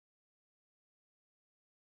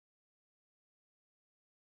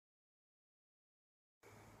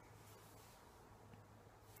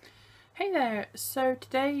Hey there, so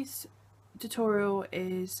today's tutorial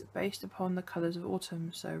is based upon the colours of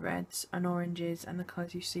autumn, so reds and oranges and the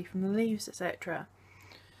colours you see from the leaves, etc.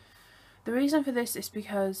 The reason for this is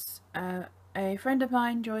because a friend of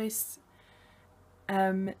mine, Joyce,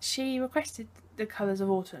 she requested the colours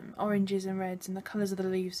of autumn, oranges and reds and the colours of the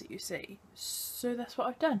leaves that you see, so that's what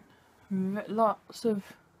I've done. Lots of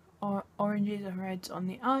oranges and reds on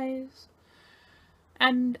the eyes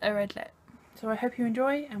and a red lip. So I hope you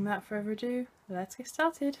enjoy, and without further ado, let's get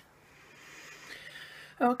started.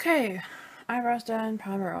 Okay, eyebrows done,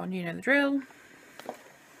 primer on, you know the drill.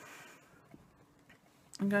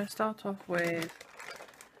 I'm going to start off with...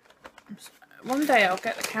 One day I'll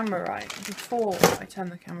get the camera right before I turn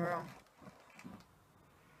the camera on.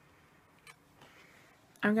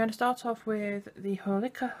 I'm going to start off with the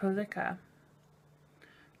Holika Holika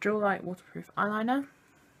Drill Light Waterproof Eyeliner.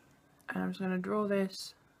 And I'm just going to draw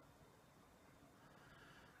this...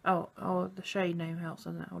 Oh, the shade name helps,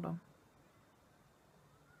 doesn't it? Hold on.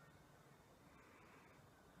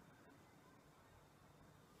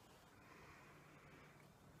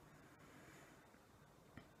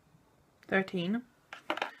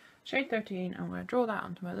 Shade 13, I'm going to draw that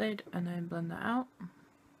onto my lid and then blend that out.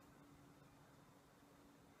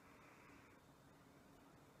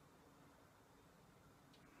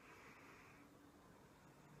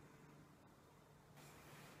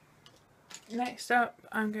 Next up,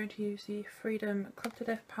 I'm going to use the Freedom Club to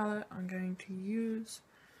Death palette. I'm going to use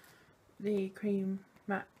the cream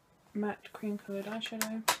matte cream coloured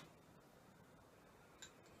eyeshadow.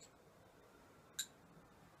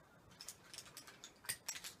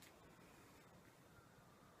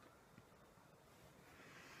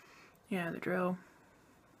 Yeah, the drill.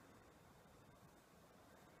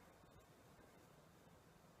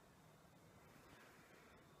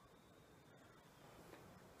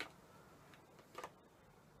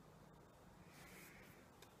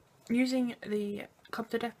 Using the Club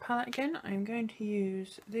to Death palette again, I'm going to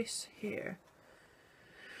use this here.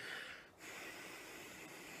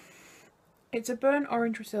 It's a burnt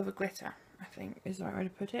orange with silver glitter, I think is the right way to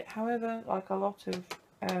put it. However, like a lot of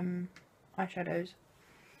eyeshadows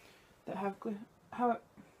that have glitter,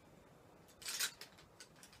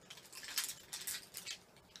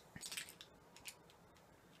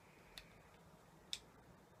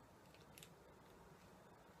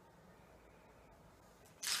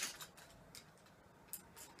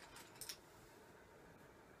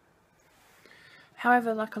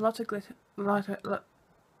 however, like a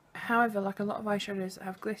lot of eyeshadows that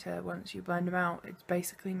have glitter, once you blend them out, it's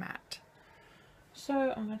basically matte.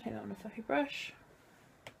 So I'm going to take that on a fluffy brush,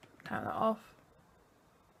 tap that off,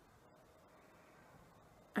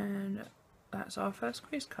 and that's our first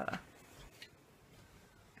crease colour.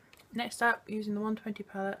 Next up, using the 120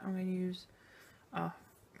 palette, I'm going to use our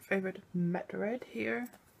favourite matte red here.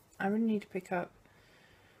 I really need to pick up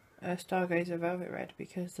Stargazer Velvet Red,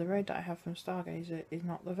 because the red that I have from Stargazer is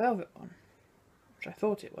not the velvet one, which I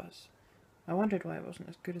thought it was. I wondered why it wasn't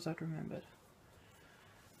as good as I'd remembered.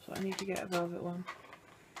 So I need to get a velvet one.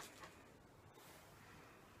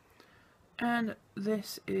 And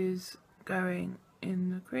this is going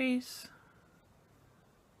in the crease.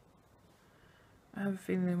 I have a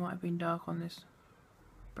feeling it might have been dark on this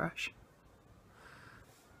brush.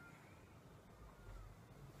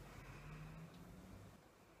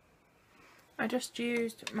 I just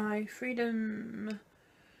used my Freedom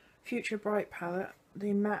Future Bright palette,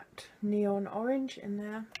 the matte neon orange in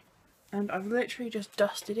there, and I've literally just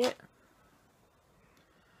dusted it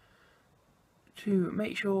to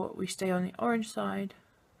make sure we stay on the orange side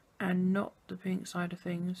and not the pink side of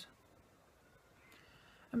things.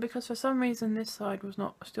 And because for some reason this side was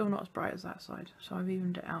still not as bright as that side, so I've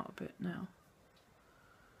evened it out a bit now.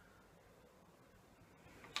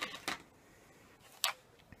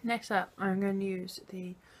 Next up, I'm going to use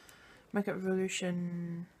the Makeup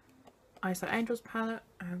Revolution Eyes Like Angels palette.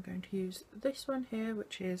 I'm going to use this one here,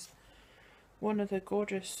 which is one of the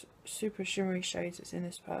gorgeous super shimmery shades that's in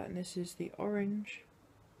this palette, and this is the orange.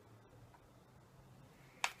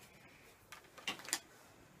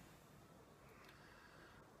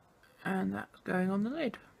 And that's going on the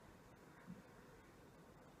lid.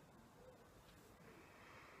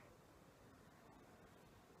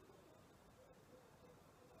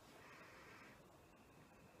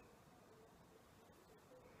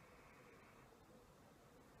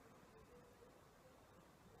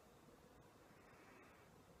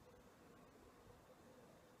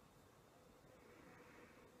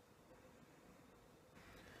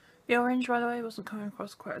 The orange, by the way, wasn't coming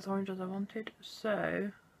across quite as orange as I wanted,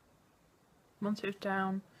 so once it was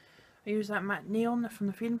down, I used that matte neon from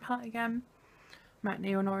the Freedom palette again, matte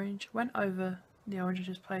neon orange, went over the orange I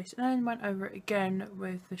just placed, and then went over it again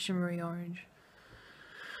with the shimmery orange.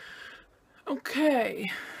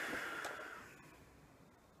 Okay.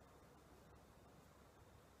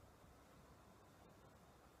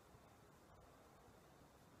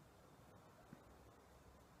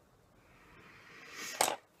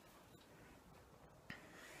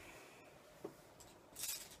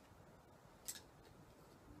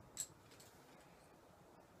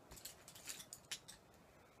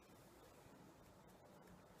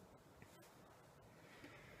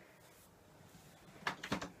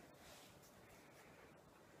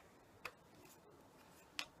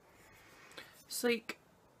 Sleek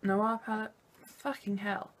Noir palette. Fucking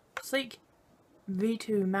hell. Sleek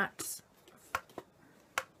V2 mattes.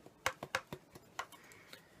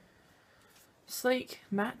 Sleek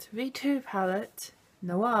matte V2 palette.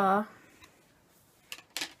 Noir.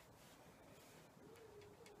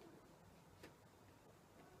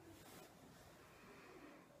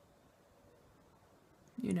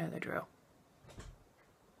 You know the drill.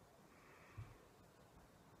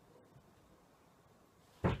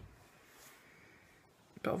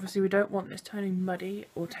 But obviously we don't want this turning muddy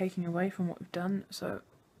or taking away from what we've done, so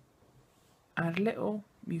add a little.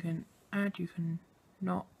 You can add, you can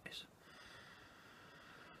not.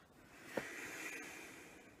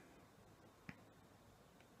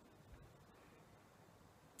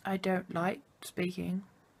 I don't like speaking.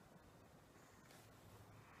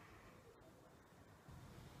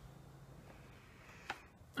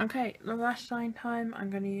 Okay, the lash line time,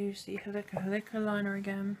 I'm going to use the Holika Holika liner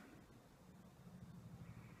again.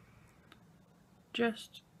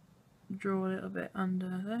 Just draw a little bit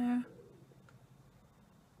under there.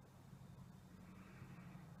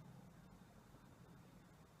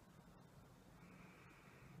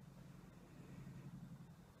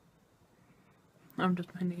 I'm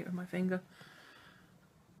just painting it with my finger.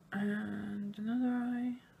 And another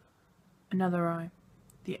eye. Another eye.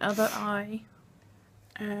 The other eye.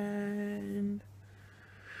 And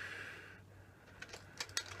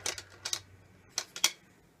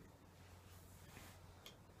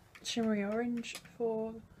shimmery orange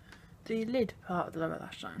for the lid part of the lower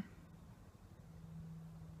lash line.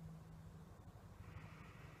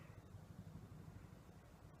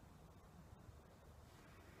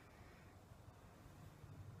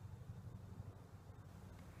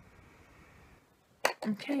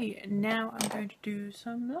 Okay, now I'm going to do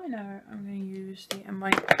some liner. I'm going to use the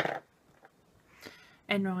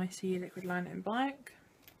NYC liquid liner in black.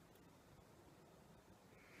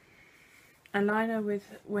 And liner with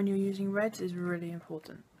when you're using reds is really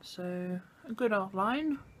important. So a good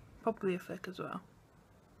outline, probably a flick as well.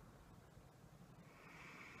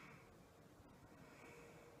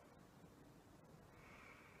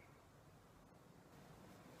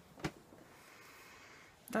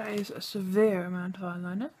 That is a severe amount of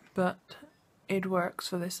eyeliner, but it works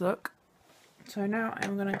for this look. So now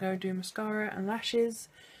I'm going to go do mascara and lashes,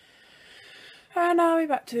 and I'll be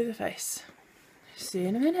back to the face. See you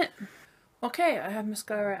in a minute. Okay, I have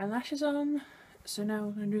mascara and lashes on, so now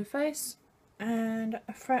we're going to do the face. And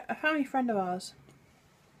a family friend of ours,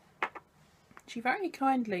 she very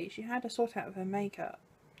kindly, she had a sort out of her makeup,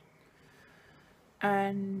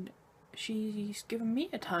 and she's given me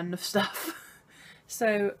a ton of stuff.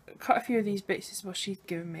 So quite a few of these bits is what she's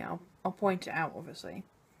given me. I'll point it out, obviously.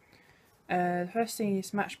 The first thing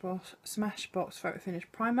is Smashbox Photo Finish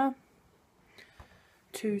Primer.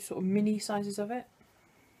 2 sort of mini sizes of it.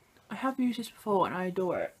 I have used this before and I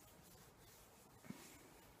adore it.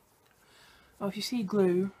 Oh, if you see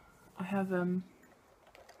glue, I have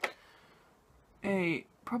a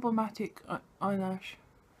problematic eyelash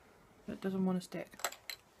that doesn't want to stick.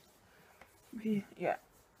 Yeah,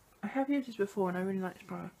 I have used this before and I really like this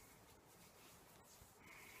primer.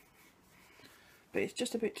 But it's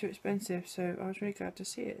just a bit too expensive, so I was really glad to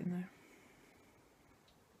see it in there.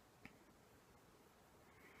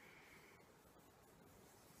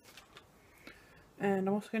 And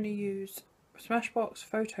I'm also going to use Smashbox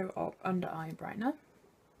Photo Op Under Eye Brightener.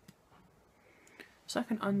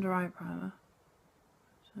 Second under eye primer.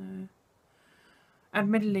 So,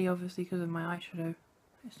 admittedly, obviously, because of my eyeshadow,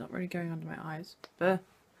 it's not really going under my eyes, but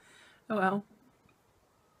oh well.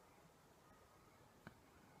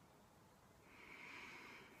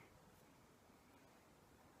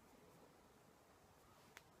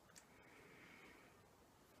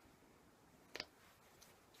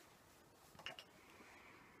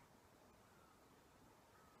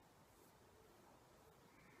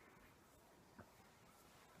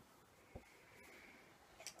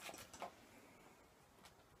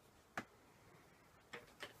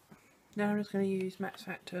 Now I'm just going to use Max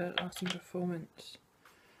Factor Lasting Performance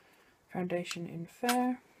Foundation in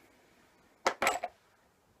Fair.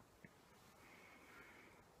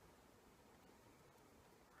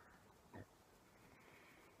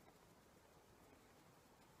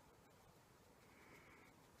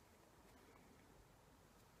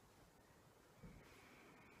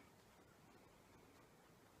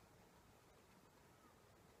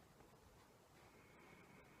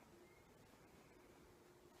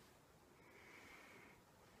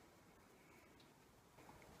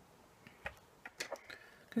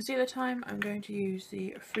 Concealer time, I'm going to use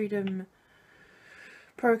the Freedom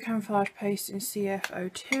Pro Camouflage Paste in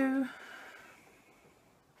CF02,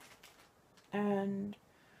 and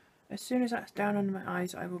as soon as that's down under my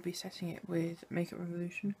eyes I will be setting it with Makeup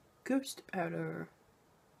Revolution Ghost Powder.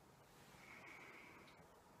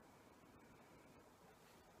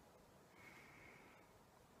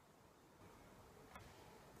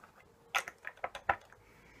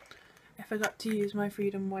 I forgot to use my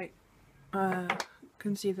Freedom White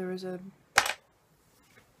concealer as a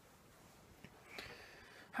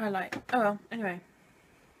highlight. Oh well, anyway.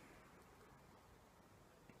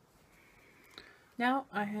 Now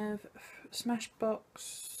I have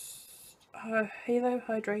Smashbox Halo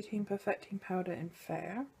Hydrating Perfecting Powder in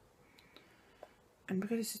Fair. And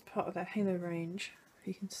because this is part of their Halo range,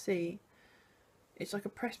 you can see it's like a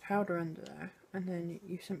pressed powder under there, and then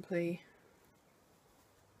you simply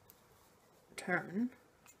turn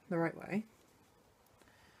the right way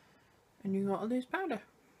and you got a loose powder.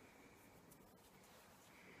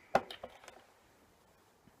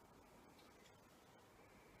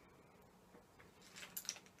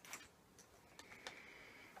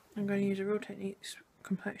 I'm going to use a Real Techniques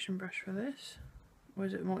complexion brush for this. Or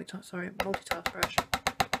is it multitask? Sorry, multitask brush.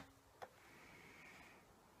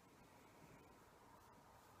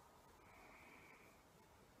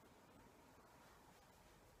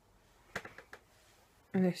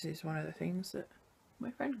 And this is one of the things that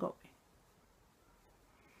my friend got me.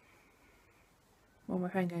 Well, my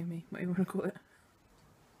friend gave me, what you want to call it.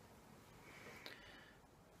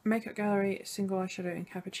 Makeup Gallery single eyeshadow in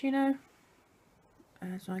Cappuccino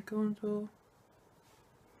as my contour.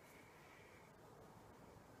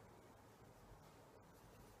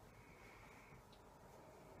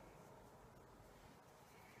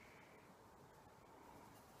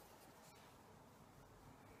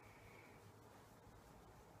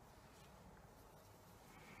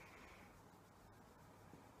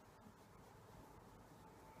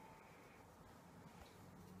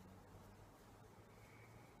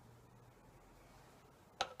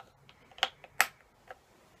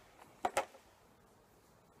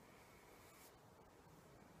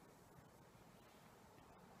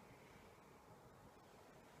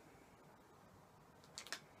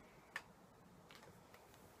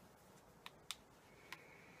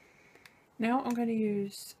 Now I'm going to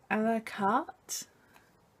use A La Carte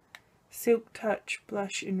Silk Touch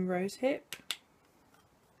Blush in Rosehip.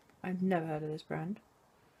 I've never heard of this brand.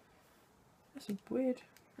 That's weird.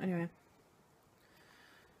 Anyway.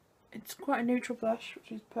 It's quite a neutral blush,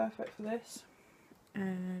 which is perfect for this.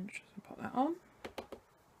 And just pop that on.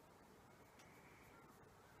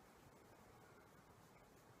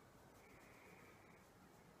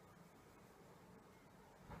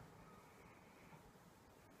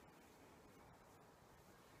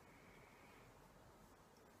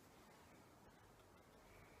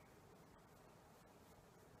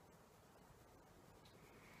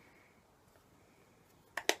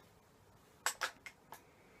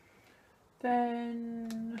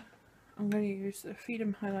 Then I'm going to use the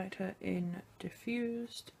Freedom highlighter in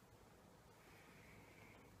Diffused.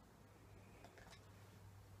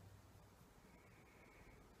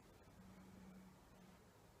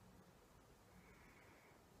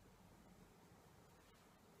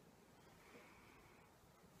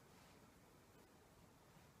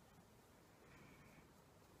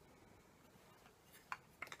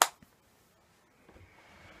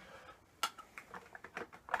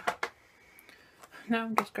 Now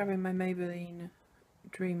I'm just grabbing my Maybelline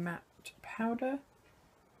Dream Matte powder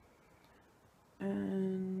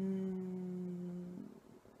and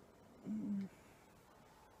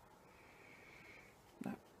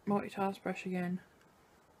that multitask brush again.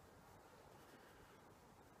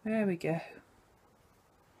 There we go.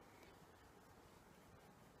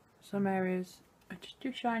 Some areas are just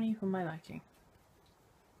too shiny for my liking.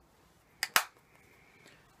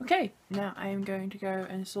 Okay, now I am going to go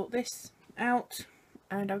and sort this out.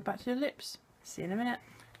 And I'm back to the lips. See you in a minute.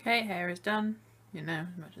 Okay, hair is done. You know,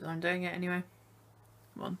 as much as I'm doing it anyway.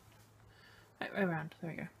 Come on. Right way around.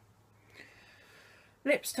 There we go.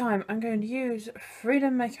 Lips time. I'm going to use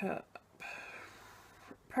Freedom Makeup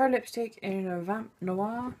Pro lipstick in a Vamp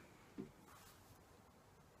Noir.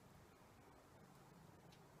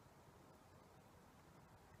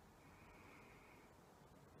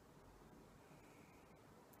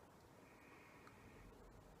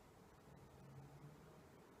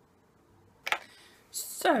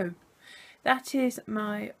 So that is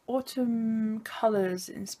my autumn colours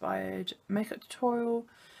inspired makeup tutorial.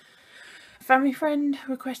 A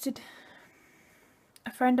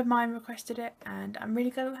friend of mine requested it, and I'm really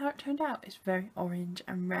glad with how it turned out. It's very orange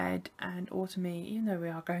and red and autumny, even though we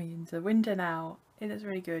are going into winter now. It looks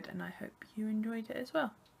really good, and I hope you enjoyed it as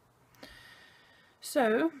well.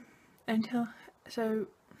 So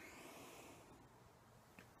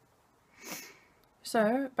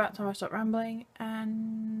about time I stop rambling,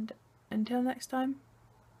 and until next time,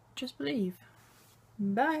 just believe.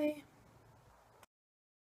 Bye.